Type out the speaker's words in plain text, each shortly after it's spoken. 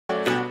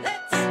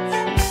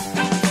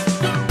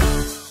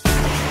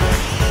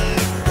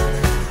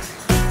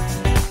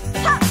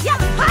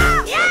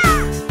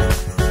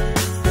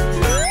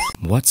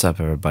What's up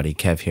everybody,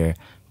 Kev here,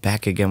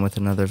 back again with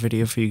another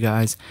video for you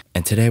guys,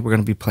 and today we're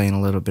going to be playing a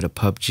little bit of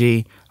PUBG.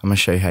 I'm going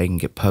to show you how you can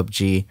get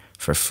PUBG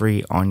for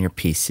free on your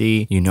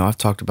PC. You know I've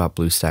talked about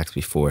BlueStacks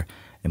before,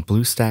 and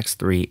BlueStacks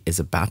 3 is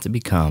about to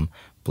become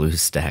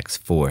BlueStacks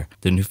 4.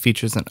 The new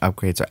features and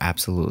upgrades are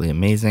absolutely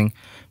amazing.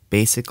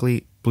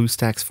 Basically,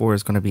 BlueStacks 4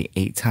 is going to be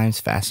 8 times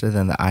faster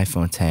than the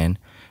iPhone 10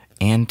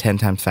 and 10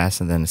 times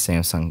faster than the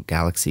Samsung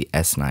Galaxy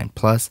S9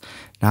 Plus.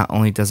 Not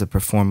only does it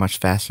perform much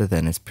faster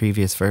than its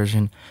previous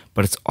version,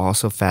 but it's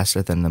also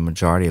faster than the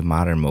majority of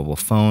modern mobile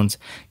phones.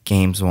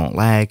 Games won't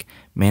lag,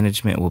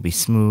 management will be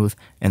smooth,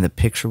 and the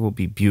picture will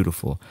be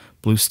beautiful.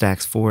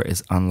 BlueStacks 4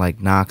 is unlike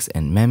Knox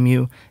and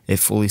Memu. It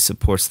fully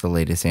supports the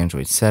latest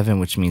Android 7,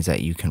 which means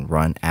that you can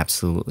run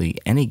absolutely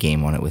any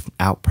game on it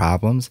without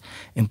problems.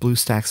 In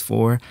BlueStacks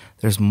 4,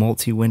 there's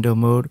multi-window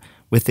mode.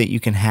 With it, you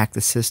can hack the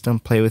system,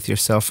 play with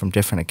yourself from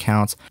different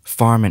accounts,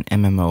 farm in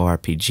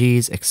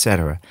MMORPGs,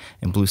 etc.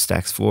 In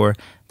BlueStacks 4,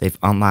 they've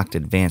unlocked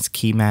advanced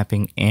key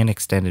mapping and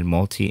extended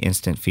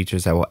multi-instant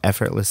features that will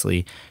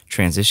effortlessly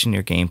transition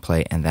your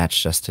gameplay, and that's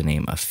just to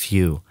name a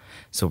few.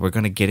 So we're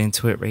going to get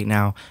into it right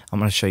now. I'm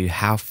going to show you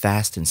how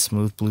fast and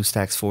smooth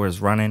BlueStacks 4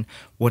 is running,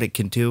 what it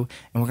can do,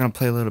 and we're going to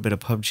play a little bit of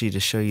PUBG to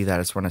show you that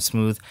it's running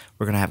smooth.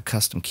 We're going to have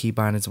custom key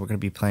bindings. We're going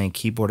to be playing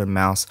keyboard and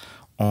mouse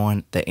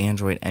on the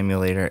Android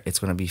emulator. It's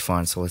going to be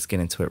fun, so let's get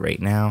into it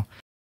right now.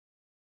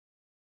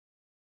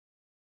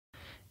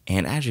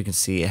 And as you can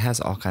see, it has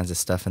all kinds of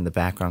stuff in the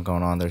background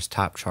going on. There's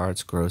top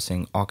charts,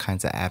 grossing, all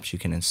kinds of apps you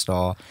can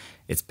install.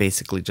 It's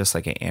basically just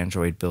like an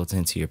Android built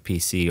into your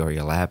PC or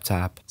your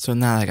laptop. So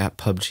now that I got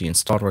PUBG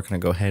installed, we're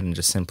going to go ahead and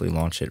just simply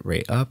launch it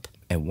right up.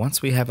 And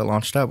once we have it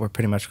launched up, we're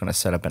pretty much going to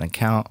set up an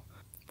account.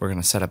 We're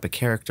going to set up a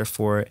character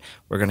for it.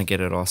 We're going to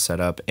get it all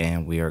set up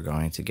and we are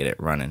going to get it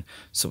running.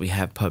 So we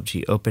have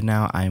PUBG open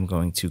now. I am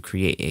going to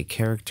create a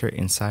character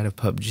inside of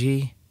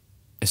PUBG.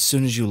 As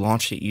soon as you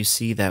launch it, you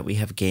see that we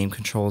have game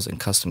controls and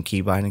custom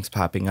key bindings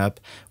popping up.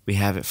 We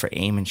have it for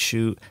aim and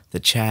shoot, the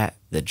chat,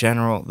 the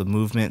general, the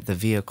movement, the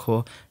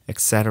vehicle,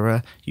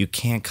 etc. You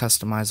can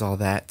customize all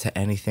that to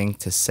anything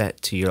to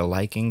set to your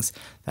likings.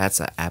 That's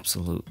an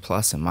absolute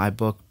plus in my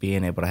book,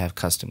 being able to have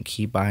custom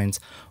key binds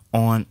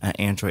on an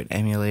Android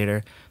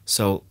emulator.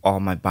 So all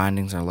my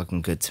bindings are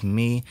looking good to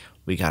me.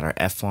 We got our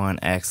F1,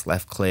 X,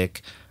 left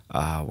click.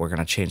 We're going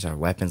to change our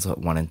weapons with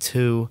 1 and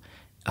 2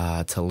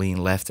 to lean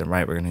left and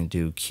right. We're going to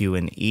do Q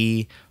and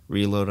E,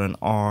 reload on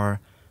R.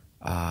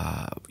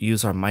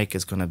 Use our mic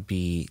is going to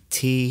be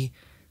T,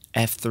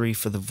 F3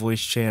 for the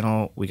voice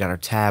channel. We got our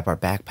tab, our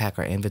backpack,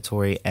 our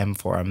inventory, M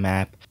for our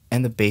map,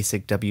 and the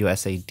basic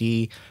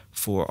WSAD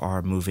for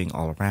our moving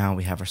all around.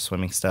 We have our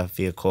swimming stuff,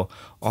 vehicle,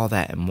 all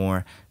that and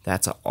more.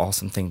 That's an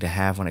awesome thing to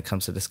have when it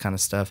comes to this kind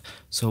of stuff.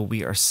 So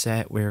we are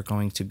set. We're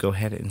going to go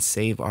ahead and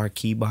save our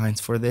keybinds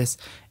for this,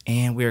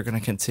 and we are going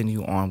to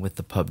continue on with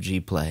the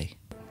PUBG play.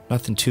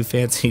 Nothing too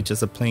fancy,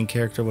 just a plain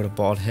character with a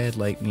bald head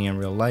like me in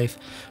real life.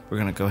 We're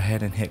going to go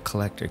ahead and hit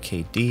Collector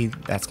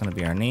KD. That's going to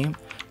be our name.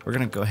 We're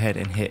going to go ahead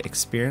and hit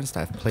Experienced.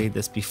 I've played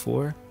this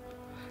before.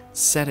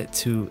 Set it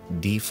to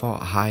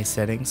default high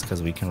settings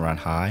because we can run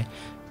high.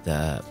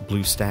 The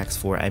BlueStacks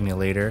 4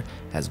 emulator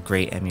has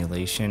great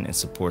emulation and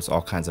supports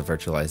all kinds of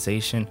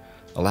virtualization,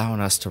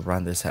 allowing us to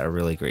run this at a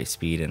really great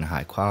speed and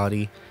high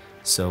quality.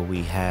 So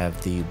we have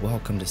the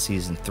Welcome to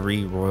Season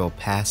 3 Royal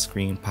Pass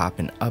screen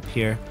popping up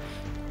here,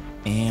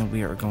 and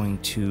we are going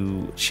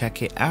to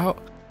check it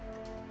out.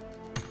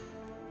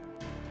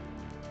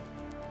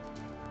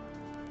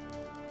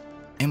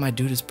 And my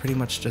dude is pretty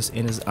much just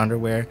in his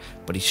underwear,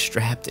 but he's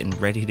strapped and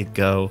ready to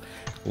go.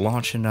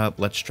 Launching up.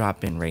 Let's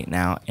drop in right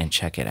now and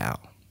check it out.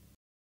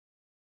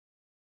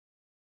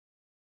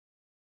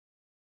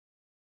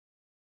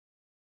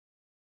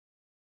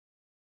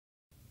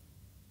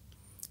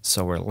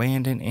 So we're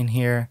landing in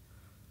here.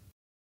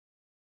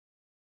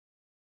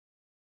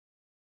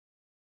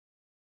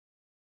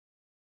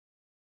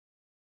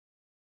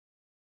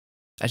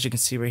 As you can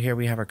see right here,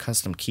 we have our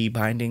custom key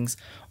bindings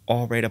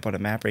all right up on the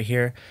map right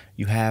here.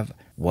 You have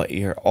what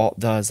your alt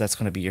does. That's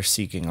going to be your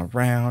seeking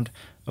around.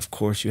 Of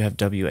course, you have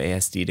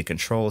WASD to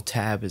control.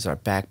 Tab is our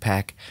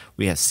backpack.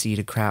 We have C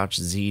to crouch,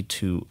 Z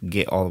to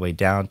get all the way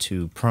down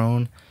to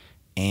prone.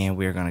 And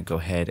we're going to go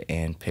ahead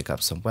and pick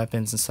up some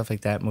weapons and stuff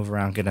like that. Move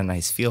around, get a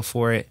nice feel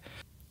for it.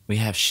 We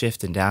have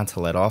shift and down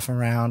to let off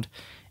around.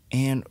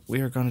 And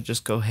we are going to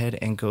just go ahead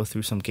and go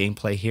through some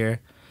gameplay here.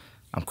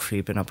 I'm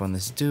creeping up on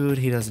this dude.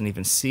 He doesn't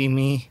even see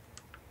me.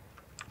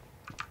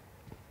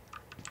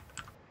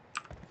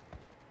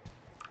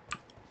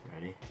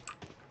 Ready?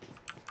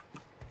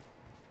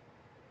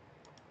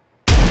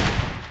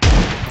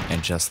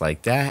 And just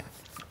like that,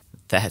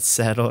 that's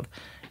settled.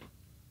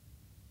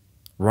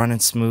 Running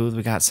smooth.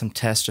 We got some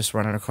tests just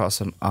running across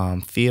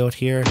some field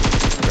here.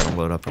 We're going to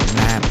load up our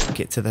map,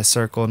 get to the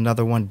circle,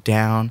 another one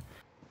down.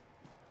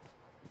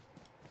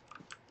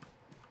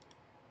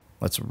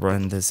 Let's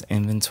run this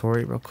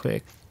inventory real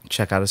quick.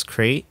 Check out his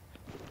crate.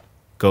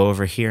 Go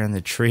over here in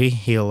the tree,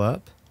 heal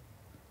up.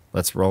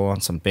 Let's roll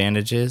on some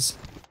bandages.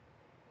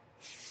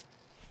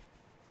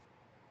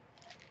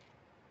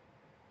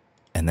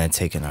 and then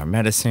taking our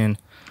medicine,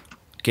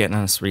 getting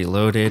us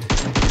reloaded.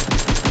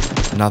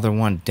 Another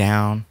one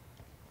down.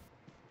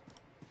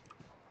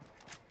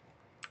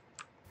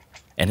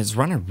 And it's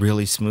running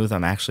really smooth.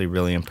 I'm actually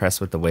really impressed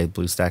with the way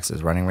BlueStacks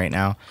is running right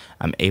now.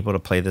 I'm able to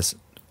play this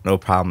no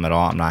problem at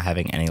all. I'm not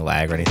having any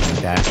lag or anything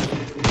like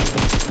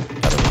that.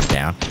 Another one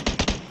down.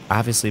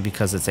 Obviously,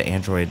 because it's an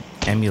Android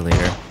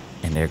emulator.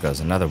 And there goes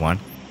another one.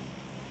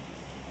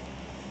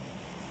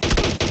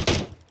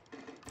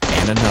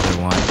 And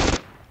another one.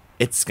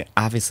 It's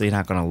obviously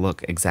not going to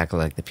look exactly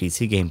like the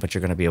PC game, but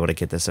you're going to be able to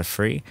get this for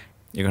free.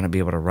 You're going to be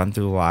able to run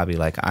through the lobby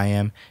like I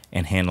am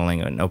and handling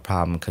it no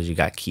problem because you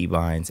got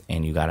keybinds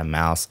and you got a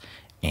mouse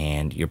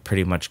and you're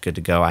pretty much good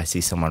to go. I see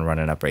someone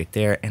running up right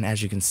there. And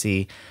as you can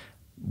see,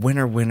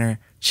 winner, winner,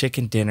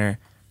 chicken dinner,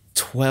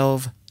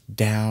 12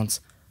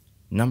 downs,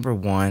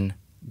 #1,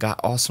 got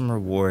awesome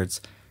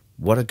rewards.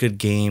 What a good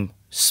game.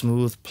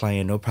 Smooth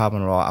playing, no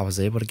problem at all. I was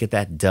able to get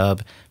that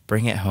dub,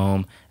 bring it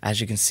home.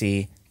 As you can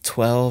see,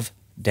 12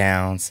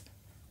 downs,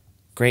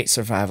 great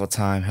survival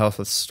time, health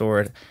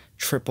restored,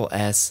 triple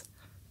S.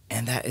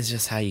 And that is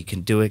just how you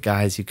can do it,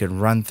 guys. You can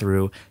run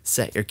through,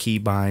 set your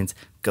keybinds,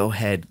 go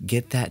ahead,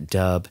 get that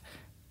dub,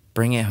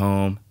 bring it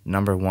home,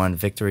 #1,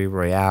 victory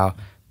royale,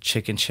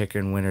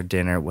 chicken winner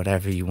dinner,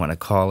 whatever you want to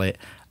call it.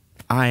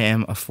 I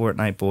am a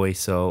Fortnite boy,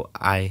 so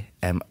I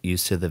am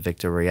used to the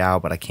victory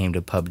royale, but I came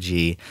to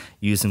PUBG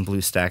using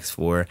BlueStacks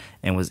 4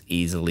 and was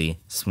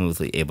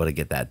smoothly able to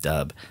get that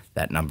dub,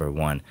 that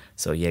 #1.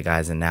 So yeah,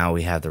 guys, and now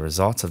we have the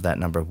results of that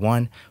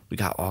 #1. We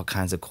got all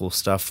kinds of cool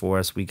stuff for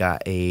us. We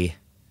got a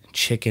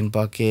chicken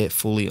bucket,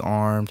 fully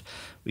armed.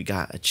 We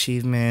got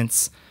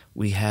achievements.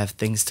 We have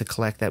things to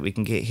collect that we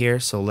can get here.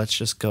 So let's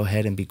just go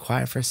ahead and be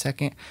quiet for a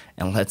second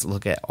and let's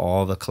look at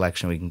all the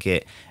collection we can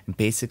get. And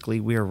basically,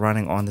 we are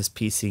running on this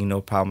PC,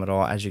 no problem at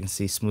all. As you can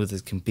see, smooth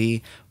as can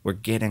be. We're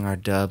getting our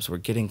dubs. We're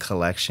getting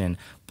collection.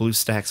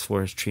 BlueStacks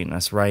 4 is treating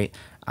us right.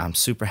 I'm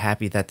super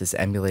happy that this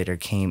emulator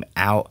came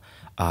out.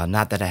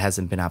 Not that it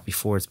hasn't been out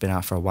before. It's been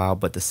out for a while,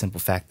 but the simple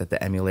fact that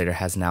the emulator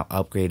has now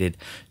upgraded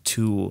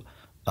to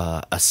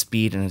a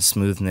speed and a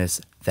smoothness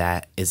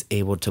that is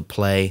able to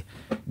play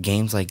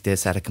games like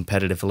this at a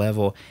competitive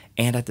level,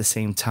 and at the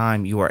same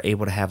time you are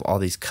able to have all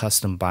these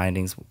custom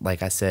bindings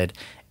like I said,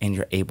 and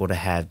you're able to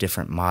have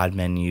different mod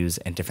menus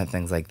and different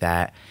things like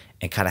that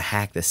and kind of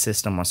hack the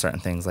system on certain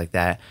things like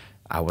that.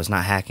 I was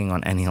not hacking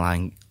on any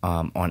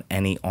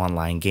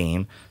online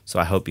game, so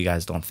I hope you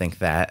guys don't think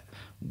that.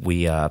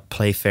 We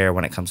play fair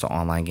when it comes to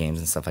online games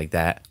and stuff like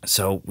that,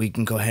 so we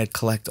can go ahead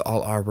collect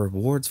all our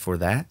rewards for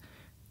that.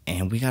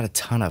 And we got a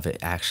ton of it,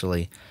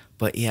 actually.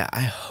 But yeah,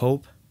 I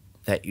hope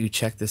that you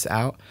check this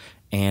out.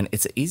 And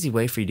it's an easy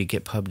way for you to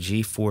get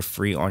PUBG for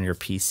free on your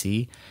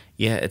PC.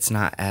 Yeah, it's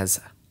not as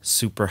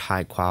super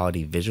high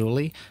quality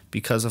visually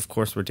because, of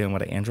course, we're dealing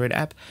with an Android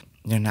app.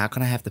 You're not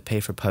going to have to pay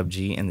for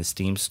PUBG in the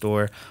Steam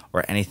store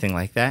or anything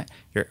like that.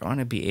 You're going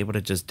to be able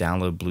to just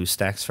download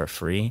BlueStacks for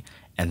free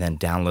and then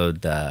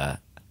download the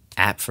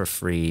app for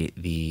free,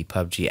 the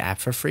PUBG app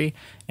for free,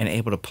 and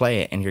able to play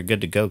it, and you're good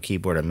to go,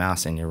 keyboard and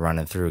mouse, and you're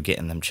running through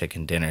getting them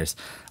chicken dinners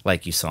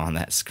like you saw on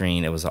that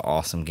screen. It was an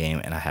awesome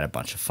game and I had a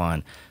bunch of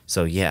fun.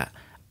 So yeah,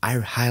 I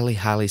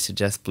highly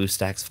suggest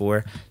BlueStacks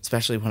 4,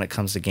 especially when it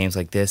comes to games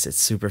like this. It's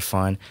super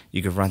fun.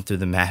 You can run through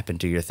the map and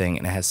do your thing,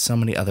 and it has so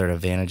many other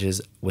advantages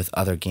with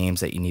other games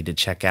that you need to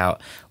check out.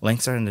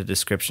 Links are in the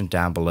description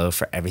down below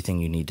for everything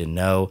you need to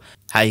know,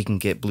 how you can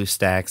get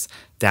BlueStacks,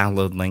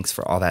 download links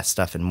for all that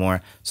stuff and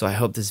more. So I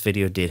hope this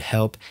video did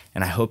help,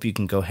 and I hope you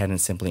can go ahead and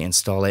simply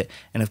install it.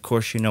 And of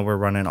course, you know we're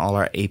running all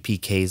our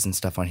APKs and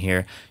stuff on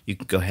here. You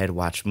can go ahead and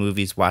watch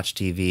movies, watch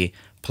TV,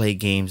 play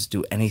games,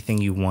 do anything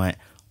you want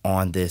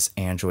on this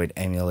Android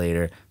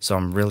emulator. So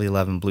I'm really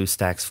loving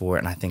BlueStacks 4,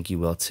 and I think you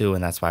will too,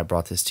 and that's why I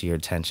brought this to your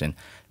attention.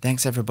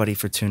 Thanks everybody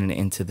for tuning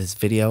into this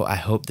video. I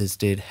hope this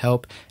did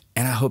help,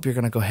 and I hope you're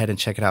going to go ahead and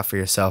check it out for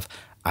yourself.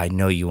 I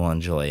know you will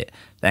enjoy it.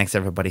 Thanks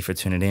everybody for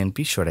tuning in.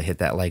 Be sure to hit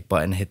that like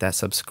button, hit that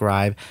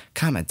subscribe,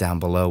 comment down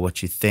below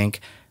what you think.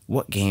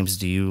 What games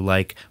do you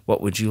like?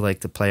 What would you like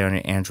to play on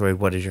your Android?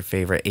 What is your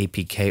favorite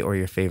APK or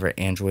your favorite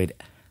Android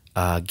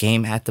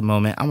game at the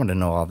moment? I want to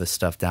know all this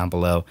stuff down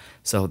below.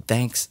 So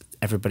thanks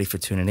everybody for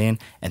tuning in,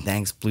 and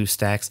thanks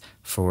BlueStacks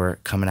for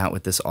coming out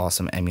with this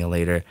awesome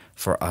emulator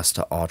for us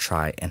to all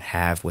try and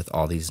have with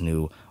all these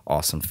new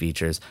awesome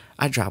features.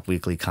 I drop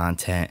weekly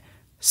content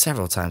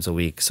several times a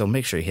week, so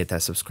make sure you hit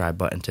that subscribe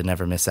button to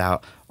never miss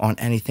out on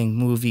anything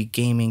movie,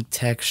 gaming,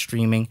 tech,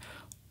 streaming,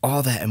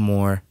 all that and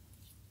more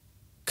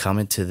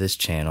coming to this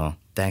channel.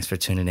 Thanks for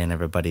tuning in,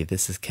 everybody.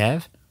 This is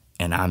Kev,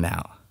 and I'm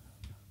out.